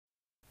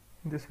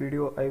In this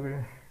video I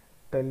will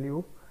tell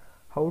you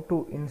how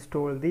to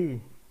install the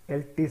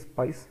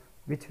LTSpice,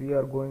 which we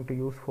are going to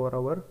use for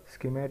our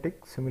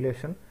schematic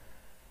simulation,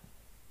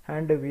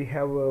 and we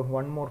have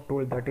one more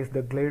tool, that is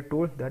the Glade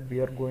tool, that we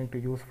are going to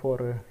use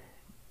for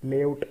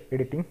layout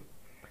editing.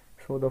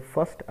 So the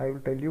first I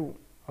will tell you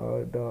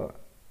the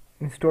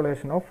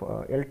installation of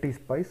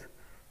LTSpice.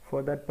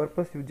 For that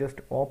purpose you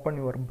just open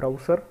your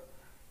browser.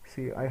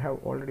 See, I have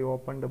already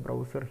opened the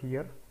browser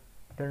here.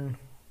 Then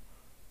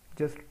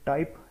just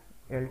type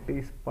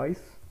LTSpice,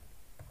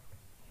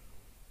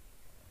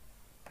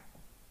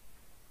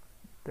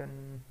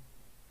 then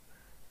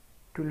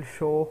it will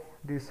show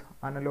this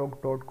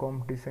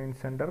analog.com design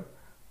center,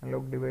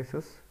 analog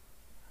devices,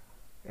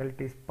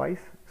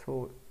 LTSpice.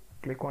 So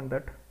click on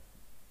that,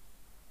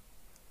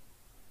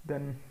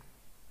 then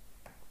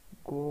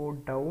go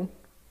down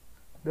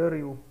there,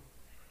 you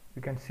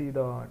can see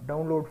the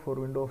download for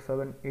Windows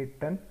 7,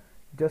 8, 10.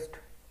 Just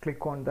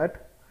click on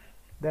that,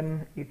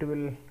 then it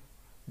will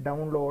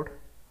download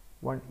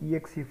one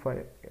exe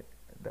file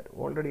that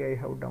already I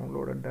have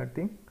downloaded that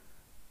thing.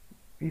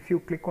 If you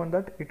click on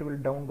that, it will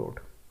download.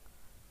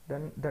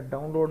 Then the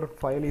downloaded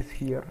file is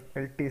here,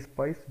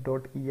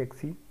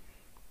 ltspice.exe.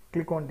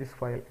 click on this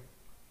file.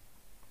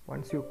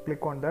 Once you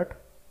click on that,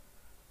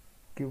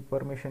 give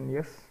permission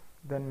yes,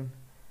 then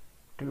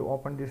it will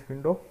open this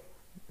window.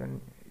 Then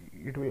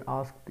it will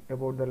ask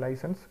about the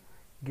license,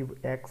 give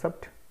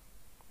accept.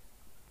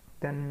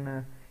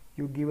 Then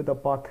you give the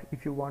path.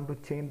 If you want to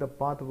change the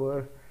path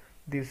where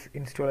this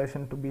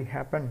installation to be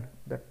happen,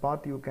 that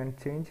path you can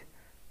change.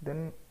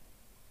 Then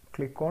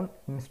click on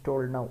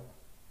install now,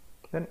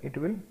 then it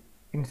will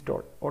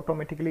install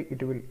automatically.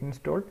 It will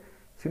install.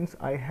 Since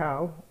I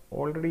have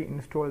already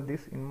installed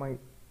this in my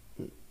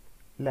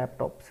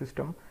laptop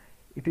system,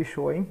 it is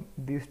showing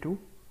these two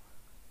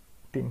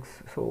things,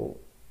 so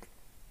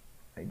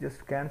I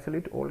just cancel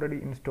it.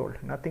 Already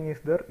installed, nothing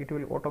is there, it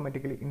will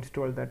automatically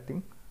install that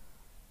thing.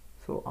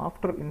 So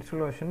after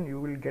installation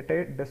you will get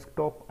a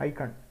desktop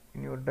icon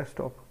in your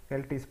desktop,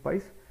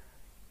 LTSpice.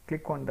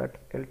 Click on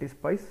that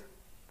LTSpice,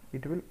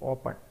 it will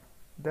open.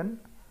 Then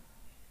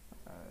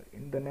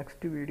in the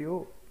next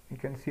video you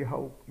can see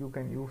how you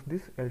can use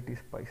this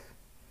LTSpice.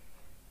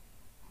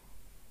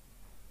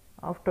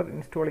 After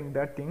installing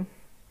that thing,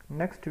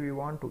 next we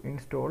want to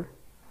install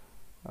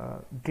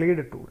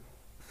Glade tool.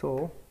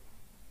 So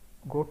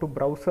go to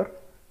browser,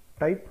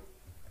 type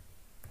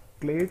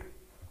Glade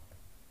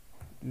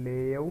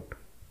layout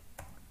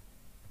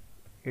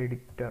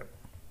editor.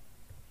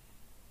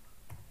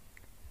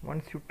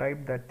 Once you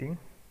type that thing,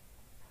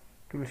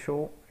 it will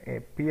show a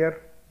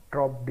peer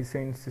drop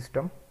design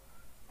system.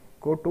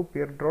 Go to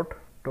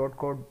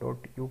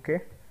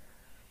peerdrop.co.uk.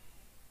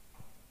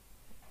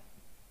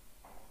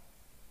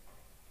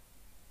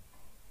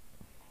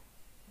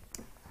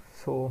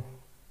 So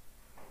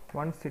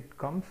once it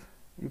comes,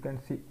 you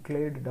can see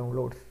Glade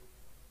downloads.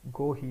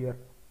 Go here,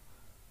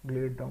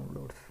 Glade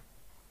downloads.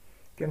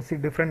 You can see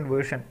different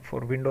version.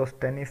 For Windows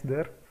 10 is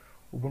there,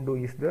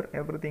 Ubuntu is there,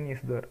 everything is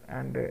there.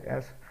 And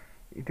as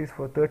it is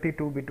for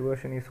 32-bit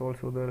version is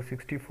also there,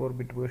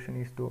 64-bit version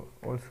is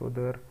also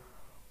there.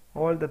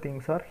 All the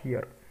things are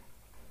here.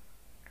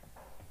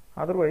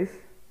 Otherwise,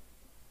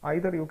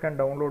 either you can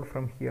download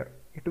from here,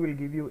 it will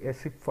give you a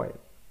zip file.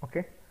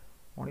 Okay,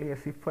 only a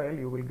zip file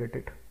you will get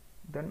it.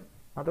 Then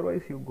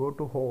otherwise you go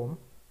to home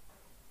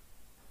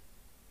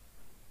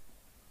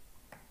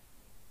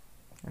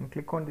and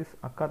click on this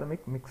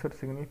academic mixed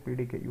signal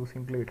PDK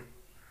using Glade.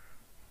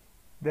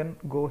 Then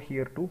go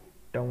here to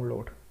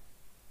download.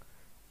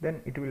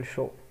 Then it will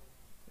show.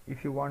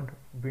 If you want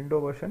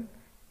Windows version,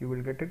 you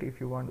will get it. If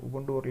you want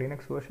Ubuntu or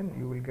Linux version,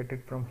 you will get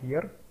it from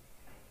here.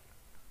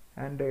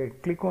 And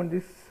click on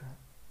this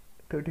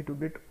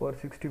 32-bit or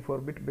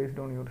 64-bit based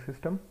on your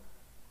system.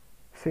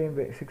 Same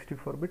way,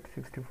 64-bit,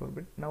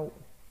 64-bit. Now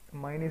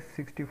mine is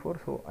 64,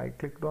 so I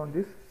clicked on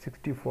this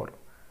 64.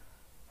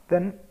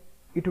 Then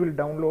it will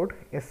download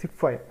a zip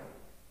file.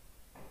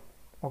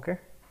 Okay,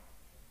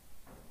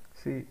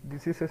 see,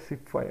 this is a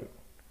zip file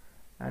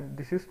and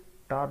this is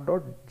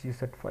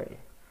tar.gz file.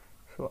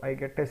 So I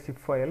get a zip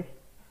file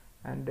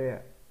and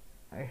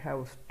I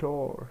have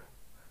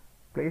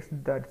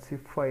placed that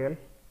zip file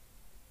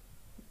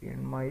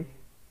in my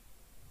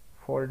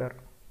folder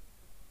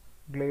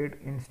Glade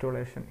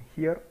installation.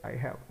 Here I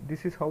have,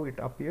 this is how it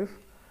appears.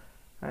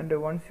 And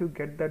once you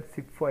get that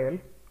zip file,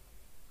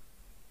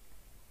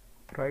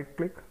 right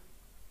click,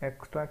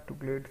 extract to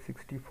Glade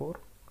 64.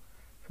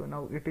 So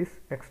now it is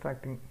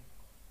extracting.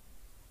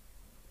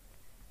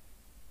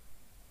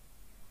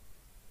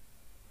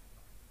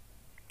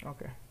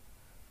 Okay,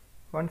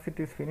 once it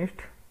is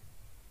finished,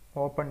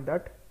 open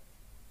that.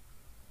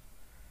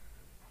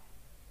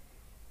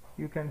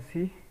 You can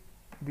see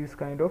these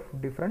kind of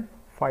different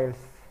files.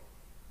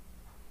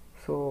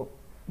 So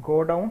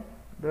go down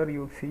there,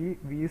 you see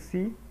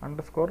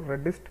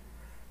vc_redist.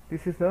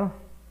 This is the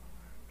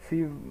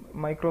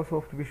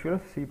Microsoft Visual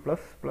C++.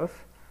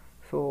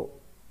 So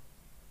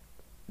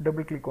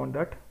double click on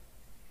that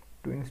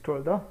to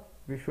install the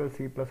Visual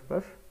C++.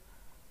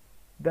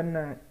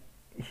 Then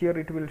here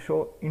it will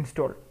show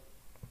install.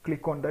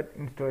 Click on that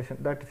installation.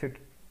 That's it.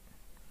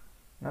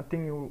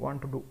 Nothing you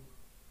want to do.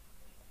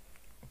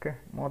 Okay,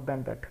 more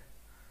than that.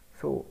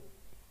 So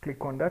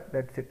click on that.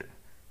 That's it.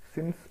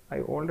 Since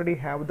I already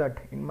have that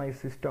in my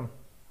system,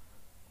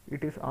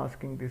 it is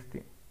asking this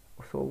thing.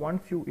 So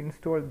once you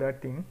install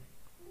that thing,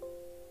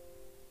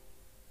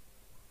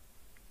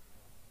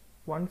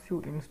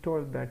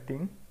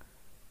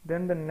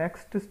 then the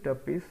next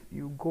step is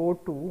you go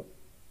to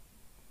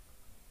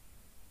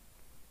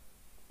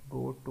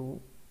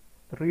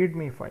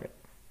readme file.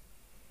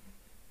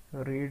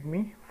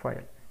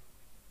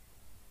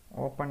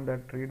 Open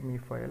that readme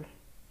file.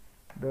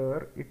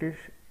 There it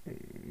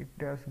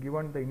has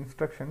given the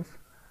instructions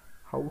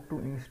how to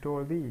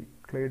install the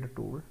Glade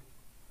tool,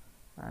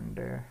 and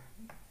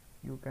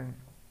you can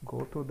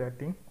go through that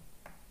thing.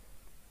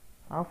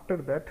 After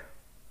that,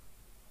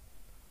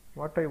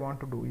 what I want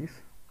to do is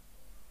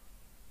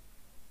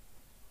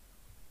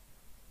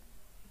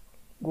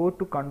go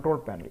to control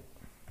panel.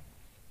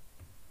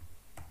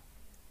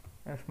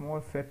 A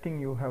small setting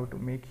you have to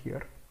make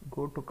here.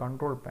 Go to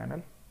control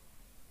panel,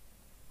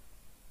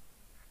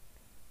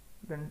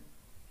 then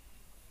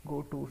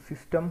go to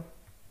system,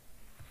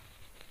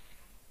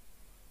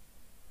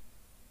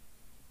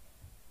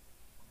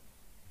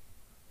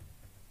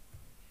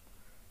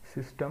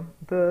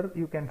 there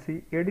you can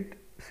see edit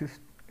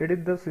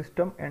the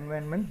system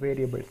environment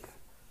variables.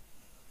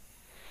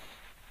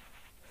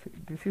 See,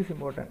 this is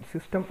important,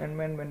 system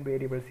environment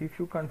variables. If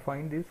you can't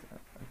find this,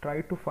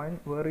 try to find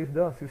where is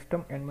the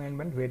system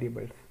environment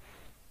variables.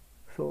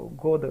 So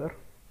go there,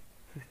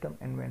 system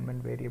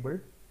environment variable,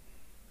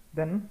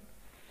 then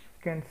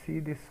you can see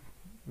this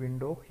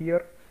window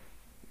here.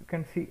 You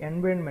can see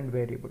environment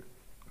variable.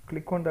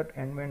 Click on that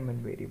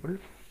environment variable.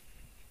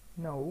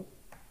 Now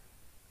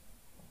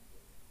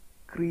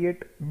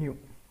create new,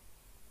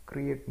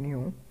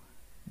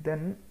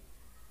 then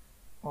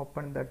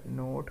open that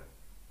node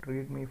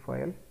readme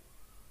file.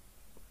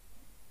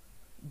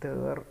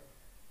 There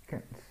you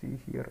can see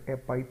here a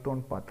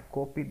Python path.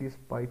 Copy this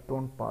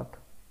Python path,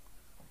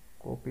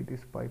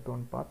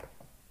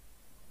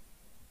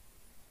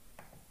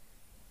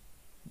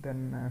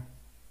 then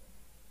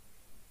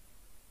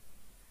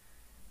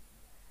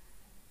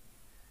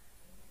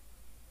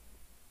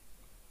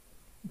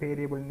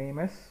variable name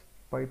as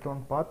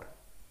Python path,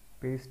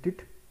 paste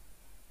it,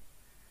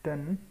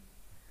 then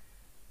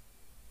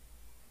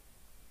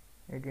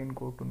again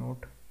go to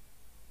node,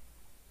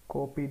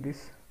 copy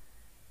this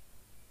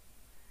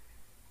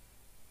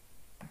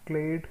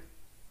Glade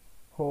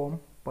home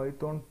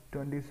Python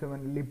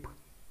 27 lib,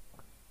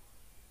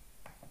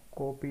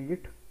 copy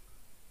it,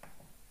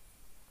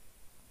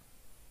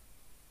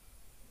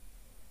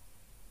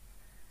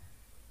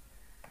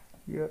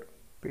 here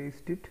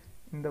paste it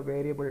in the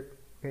variable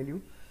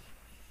value,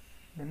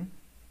 then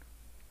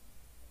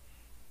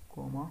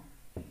comma,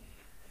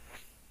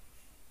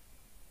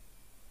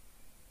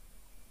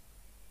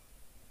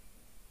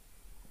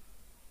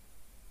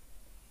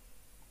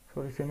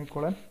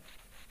 semicolon,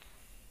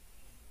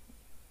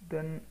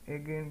 then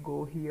again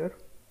go here,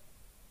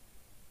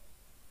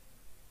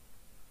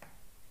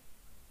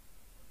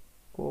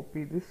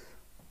 copy this,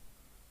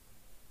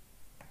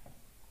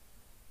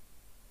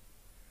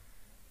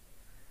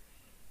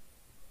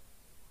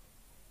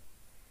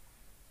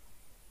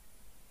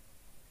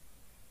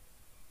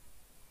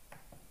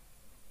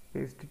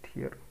 paste it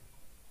here,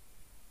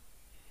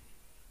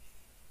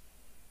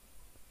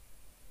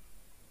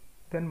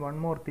 then one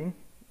more thing,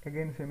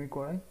 again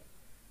semicolon,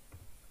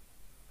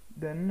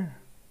 then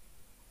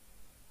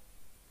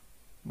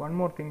one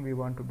more thing we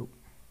want to do,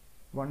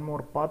 one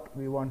more path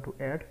we want to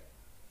add,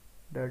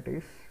 that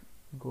is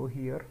go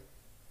here.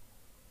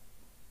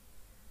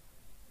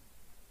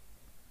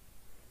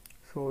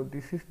 So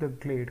this is the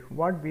Glade.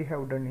 What we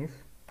have done is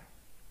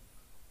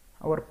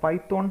our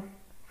Python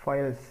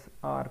files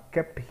are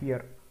kept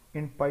here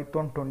in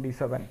Python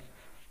 27.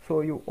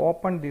 So you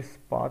open this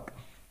path.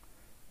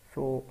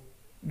 So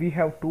we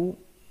have two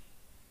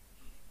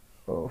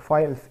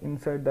files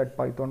inside that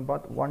Python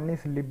path. One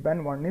is lib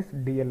and one is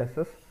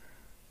DLSS.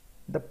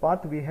 The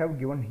path we have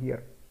given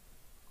here,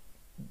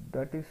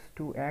 that is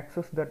to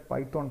access that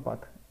Python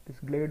path, this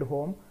Glade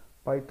home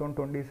Python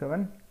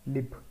 27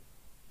 lib,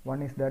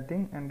 one is that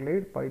thing, and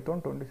Glade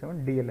Python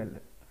 27 DLL.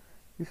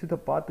 This is the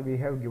path we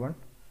have given.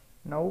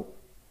 Now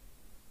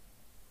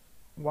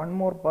one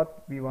more path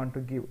we want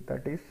to give,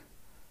 that is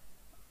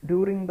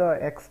during the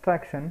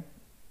extraction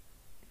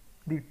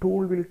the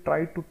tool will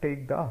try to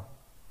take the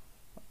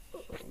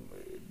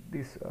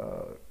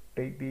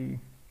take the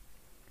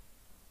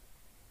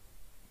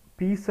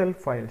pcell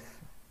files,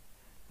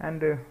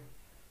 and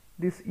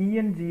this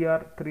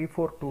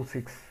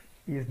ENGR3426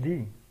 is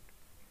the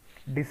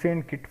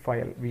design kit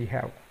file we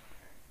have.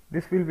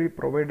 This will be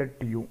provided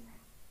to you.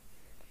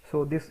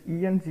 So this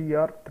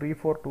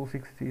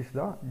ENGR3426 is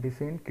the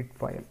design kit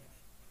file.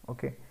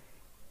 Okay,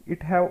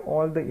 it have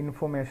all the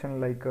information,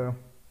 like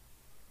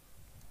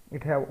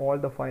it have all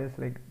the files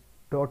like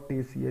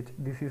 .tch,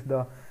 this is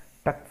the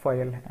tuck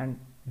file, and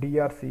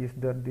drc is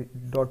the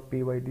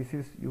 .py.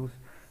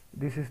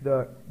 This is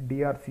the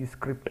drc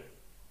script,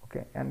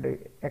 okay, and the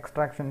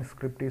extraction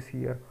script is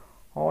here.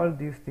 All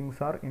these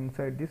things are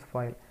inside this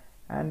file,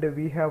 and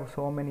we have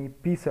so many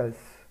p cells.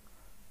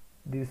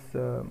 This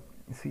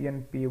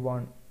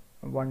cnp1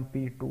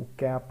 1p2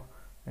 cap,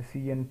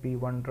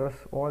 cnp1 res,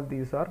 all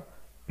these are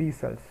p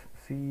cells.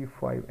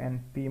 C5n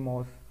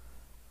pmos,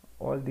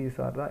 all these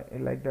are the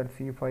like that,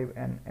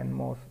 C5n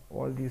nmos,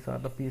 all these are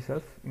the p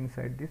cells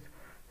inside this.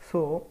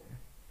 So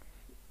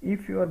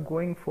if you are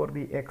going for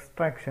the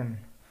extraction,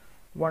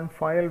 one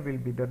file will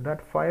be there.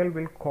 That file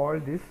will call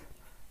this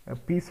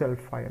p cell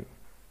file.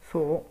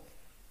 So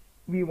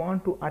we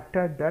want to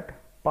attach that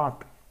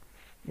path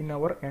in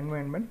our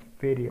environment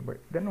variable,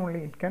 then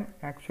only it can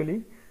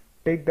actually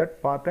take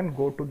that path and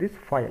go to this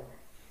file.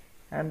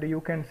 And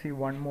you can see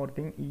one more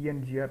thing,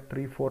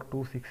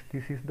 engr3426,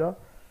 this is the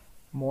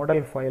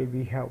model file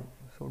we have.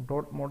 So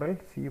dot model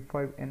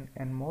c5n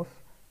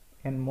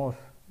nmos.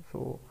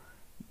 So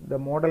the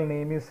model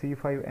name is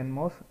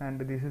c5nmos, and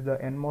this is the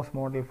nmos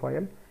model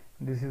file,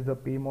 this is the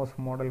pmos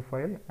model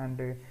file, and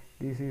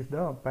this is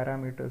the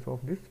parameters of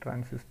these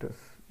transistors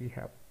we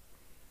have.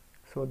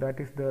 So that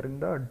is there in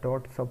the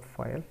 .sub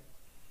file.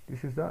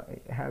 This is the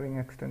having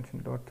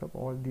extension .sub.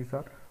 All these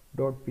are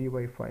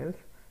 .py files.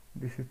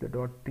 This is the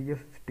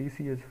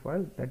 .tch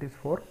file, that is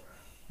for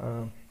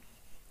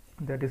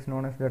that is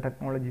known as the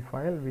technology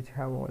file, which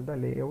have all the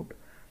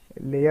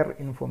layer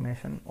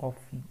information of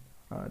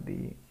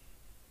the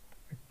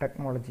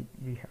technology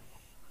we have.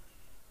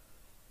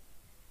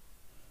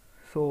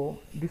 So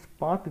this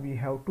path we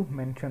have to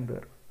mention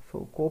there.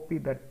 So copy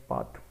that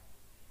path,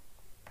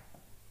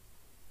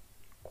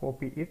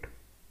 copy it,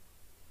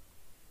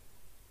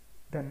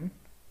 then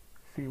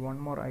see one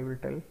more I will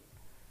tell,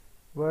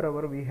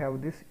 wherever we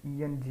have this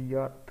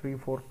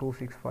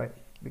engr3426 file,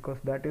 because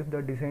that is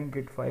the design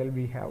kit file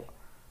we have.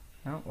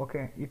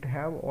 Okay, it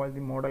have all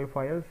the model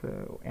files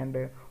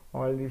and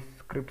all these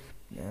scripts,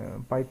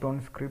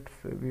 Python scripts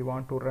we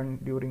want to run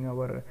during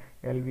our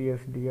LVS,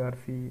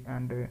 DRC,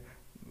 and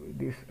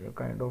this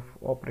kind of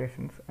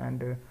operations,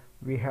 and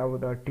we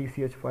have the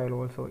TCH file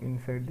also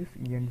inside this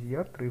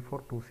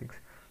engr3426.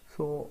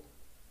 So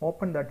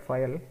open that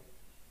file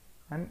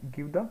and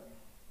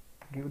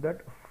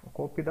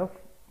copy the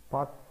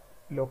path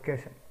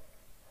location,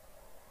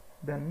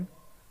 then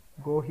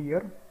go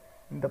here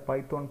in the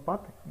Python path,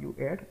 you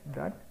add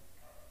that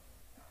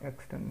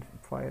extension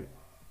file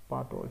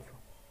path also.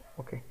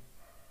 Okay,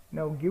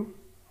 now give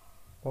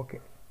okay,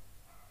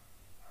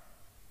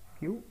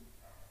 give.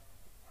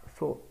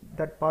 So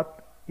that path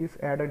is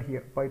added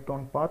here,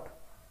 Python path,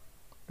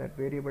 that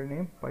variable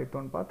name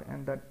Python path,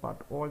 and that path,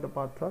 all the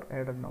paths are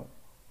added now.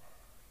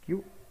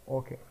 Give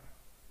okay,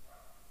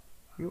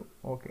 give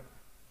okay.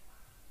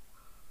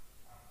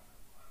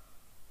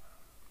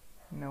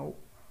 Now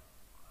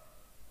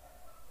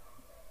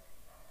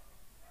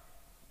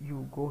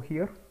you go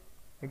here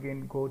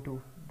again, go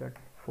to that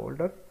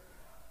folder,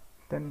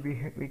 then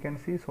we can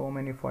see so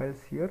many files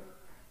here,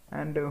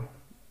 and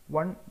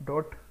one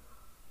dot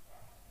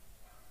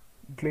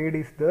Glade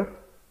is there,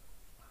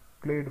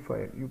 Glade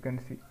file you can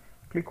see.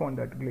 Click on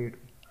that Glade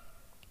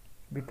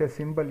with a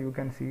symbol, you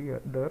can see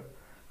there.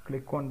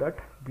 Click on that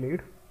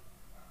Glade.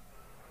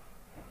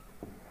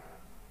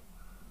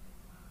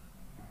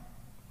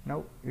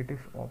 Now it is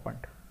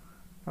opened.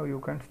 Now you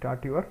can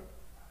start your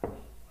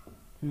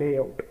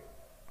layout.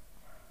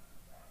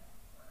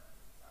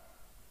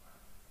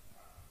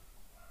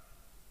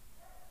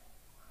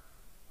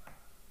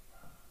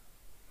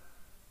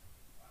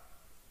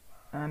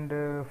 And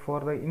for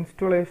the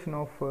installation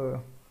of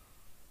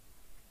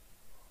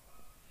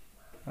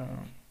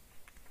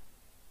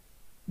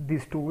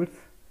these tools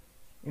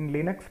in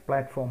Linux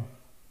platform,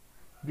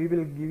 we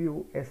will give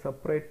you a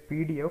separate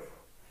PDF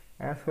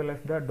as well as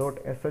the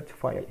 .sh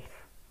files.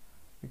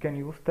 You can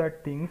use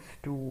that things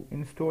to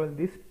install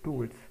these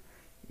tools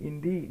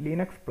in the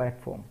Linux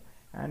platform,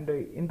 and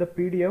in the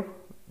PDF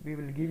we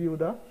will give you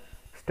the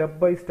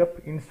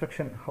step-by-step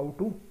instruction how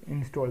to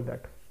install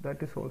that.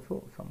 That is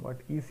also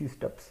somewhat easy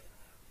steps.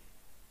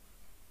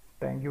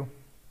 Thank you.